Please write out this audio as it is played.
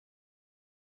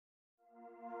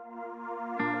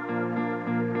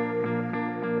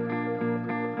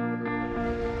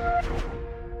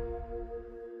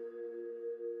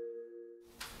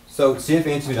So CFA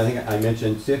Institute, I think I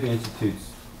mentioned, CFA Institute's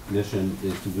mission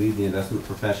is to lead the investment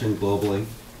profession globally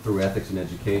through ethics and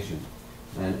education.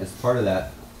 And as part of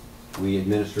that, we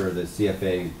administer the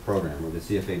CFA program, or the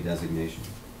CFA designation.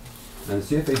 And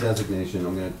the CFA designation,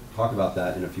 I'm going to talk about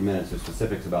that in a few minutes, the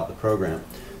specifics about the program.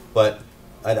 But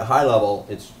at a high level,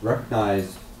 it's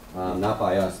recognized not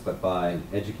by us, but by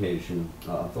education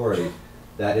authorities,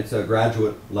 that it's a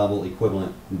graduate level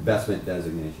equivalent investment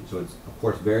designation. So it's, of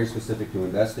course, very specific to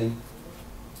investing,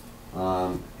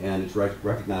 and it's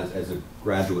recognized as a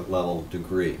graduate level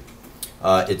degree.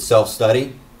 It's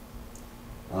self-study,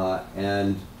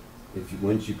 and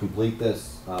once you complete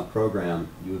this program,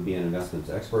 you would be an investments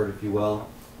expert, if you will,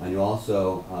 and you'll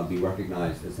also be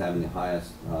recognized as having the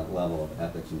highest level of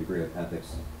ethics and degree of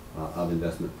ethics of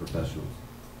investment professionals.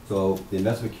 So the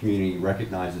investment community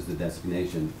recognizes the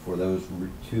designation for those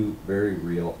two very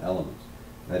real elements.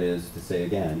 That is to say,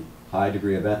 again, high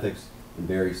degree of ethics and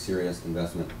very serious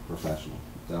investment professional.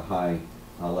 It's a high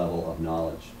level of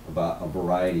knowledge about a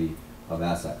variety of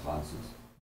asset classes.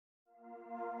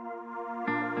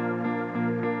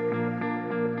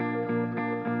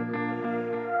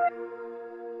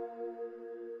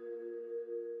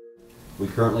 We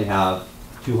currently have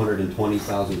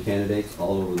 220,000 candidates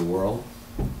all over the world.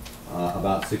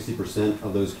 About 60%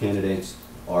 of those candidates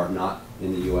are not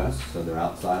in the U.S., so they're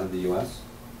outside of the U.S.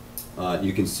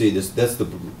 You can see this, that's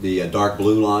the dark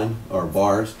blue line, or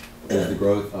bars, is the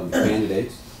growth of the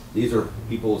candidates. These are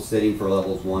people sitting for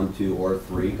levels 1, 2, or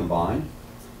 3 combined.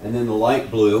 And then the light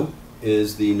blue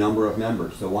is the number of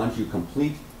members. So once you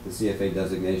complete the CFA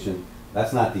designation,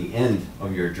 that's not the end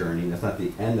of your journey, that's not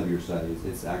the end of your studies,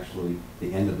 it's actually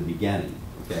the end of the beginning,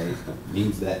 okay? It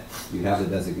means that you have the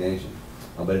designation,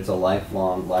 but it's a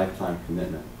lifelong, lifetime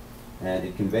commitment. And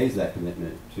it conveys that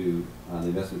commitment to the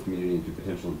investment community and to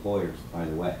potential employers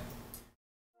either way.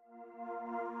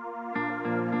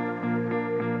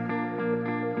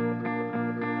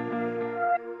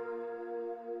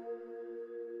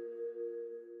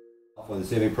 Well, the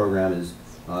CFA program is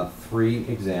 3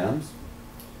 exams.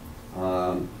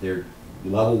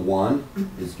 Level 1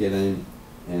 is given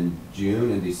in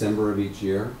June and December of each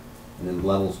year, and then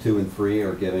levels 2 and 3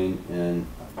 are given in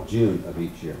June of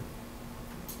each year.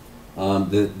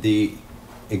 The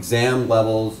exam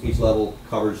levels, each level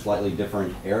covers slightly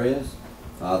different areas.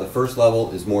 The first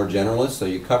level is more generalist, so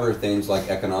you cover things like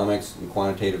economics and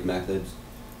quantitative methods.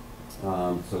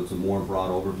 So it's a more broad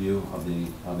overview of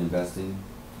investing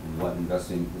and what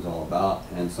investing is all about,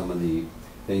 and some of the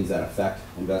things that affect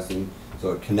investing.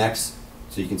 So it connects,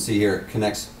 so you can see here, it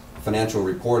connects financial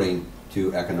reporting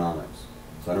to economics.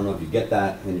 So I don't know if you get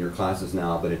that in your classes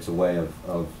now, but it's a way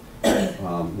of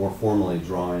more formally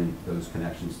drawing those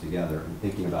connections together and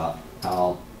thinking about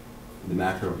how the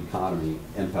macroeconomy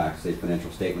impacts, say,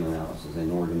 financial statement analysis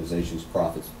and organizations'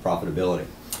 profitability.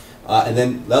 And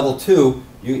then level 2,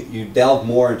 you delve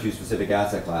more into specific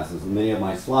asset classes. In many of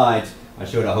my slides, I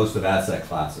showed a host of asset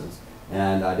classes,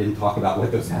 and I didn't talk about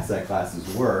what those asset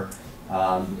classes were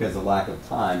because of lack of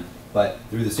time. But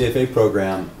through the CFA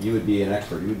program, you would be an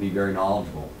expert. You would be very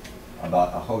knowledgeable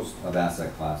about a host of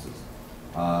asset classes.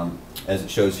 As it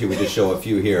shows here, we just show a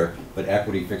few here, but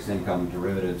equity, fixed income,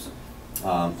 derivatives,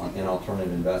 and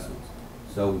alternative investments.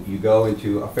 So you go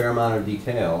into a fair amount of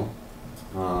detail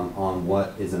on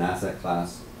what is an asset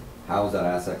class, how is that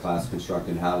asset class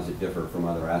constructed, how does it differ from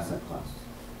other asset classes.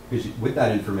 Because with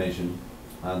that information,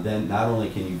 then not only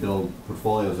can you build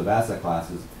portfolios of asset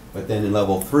classes, but then in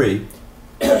level 3,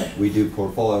 we do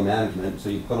portfolio management, so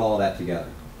you put all of that together.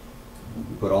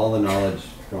 You put all the knowledge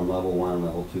from level 1 and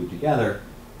level 2 together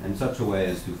in such a way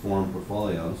as to form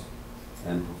portfolios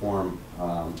and perform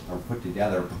or put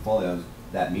together portfolios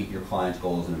that meet your client's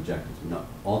goals and objectives. No,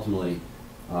 ultimately,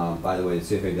 by the way,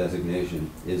 the CFA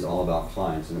designation is all about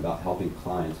clients and about helping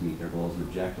clients meet their goals and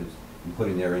objectives and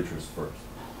putting their interests first.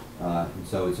 And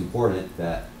so it's important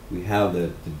that we have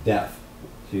the depth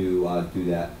to do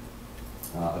that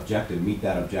objective, meet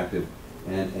that objective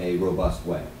in a robust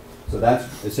way. So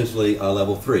that's essentially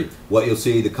level 3. What you'll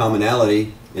see, the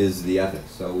commonality is the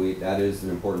ethics. So that is an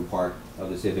important part of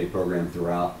the CFA program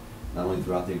throughout, not only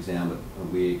throughout the exam, but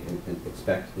we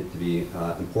expect it to be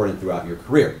important throughout your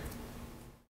career.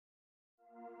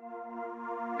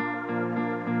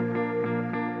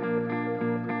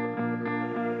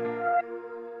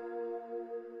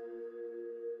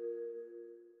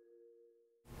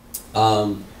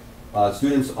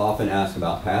 Students often ask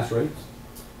about pass rates.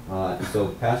 So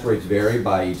pass rates vary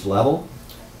by each level.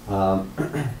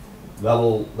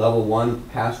 Level 1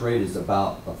 pass rate is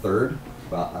about a third,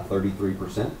 about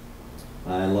 33%.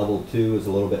 And level 2 is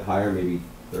a little bit higher, maybe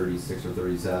 36 or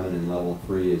 37, and level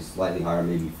 3 is slightly higher,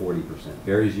 maybe 40%.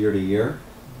 Varies year to year,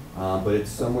 but it's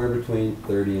somewhere between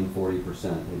 30 and 40%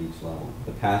 at each level,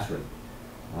 the pass rate.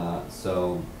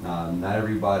 Not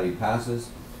everybody passes.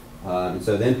 And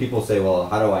so then people say, well,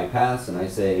 how do I pass? And I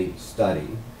say, study.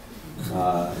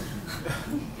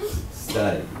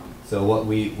 Study. So what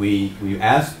we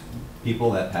ask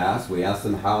people that pass, we ask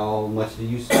them, how much do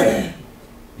you study?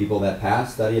 People that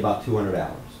pass study about 200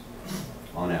 hours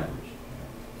on average.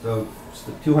 So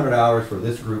 200 hours for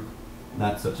this group,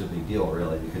 not such a big deal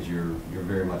really, because you're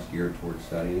very much geared towards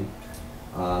studying.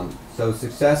 So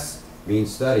success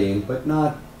means studying, but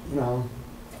not,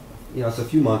 it's a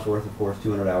few months worth, of course.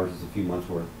 200 hours is a few months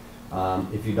worth.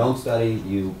 If you don't study,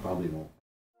 you probably won't.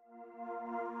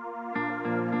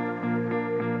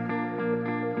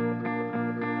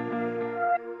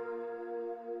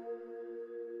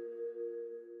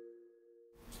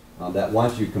 That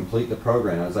once you complete the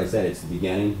program, as I said, it's the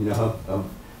beginning,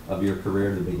 of your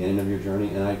career, the beginning of your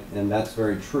journey, and that's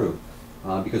very true.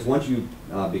 Because once you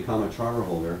become a charter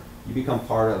holder, you become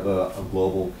part of a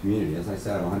global community. As I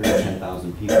said,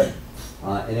 110,000 people.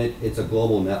 And it's a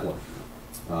global network.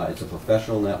 It's a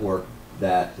professional network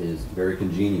that is very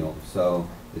congenial. So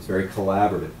it's very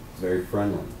collaborative. It's very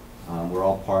friendly. We're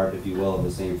all part, if you will, of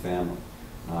the same family.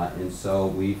 And so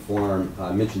we form,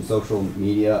 I mentioned social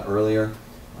media earlier.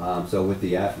 So with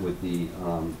the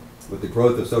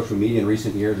growth of social media in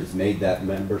recent years, it's made that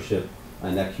membership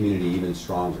and that community even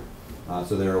stronger.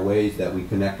 So there are ways that we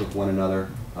connect with one another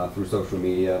through social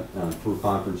media, through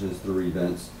conferences, through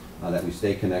events, that we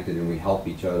stay connected and we help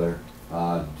each other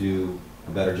do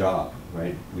a better job,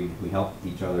 right? We help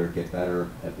each other get better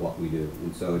at what we do.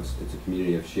 And so it's a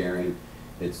community of sharing.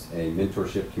 It's a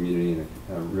mentorship community and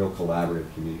a real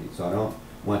collaborative community. So I don't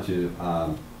want to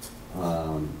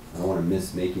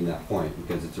miss making that point,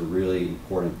 because it's a really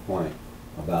important point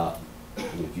about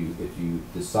if you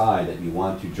decide that you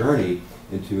want to journey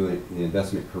into an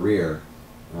investment career,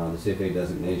 the CFA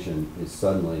designation is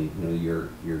suddenly your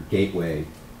gateway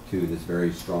to this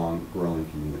very strong, growing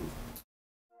community.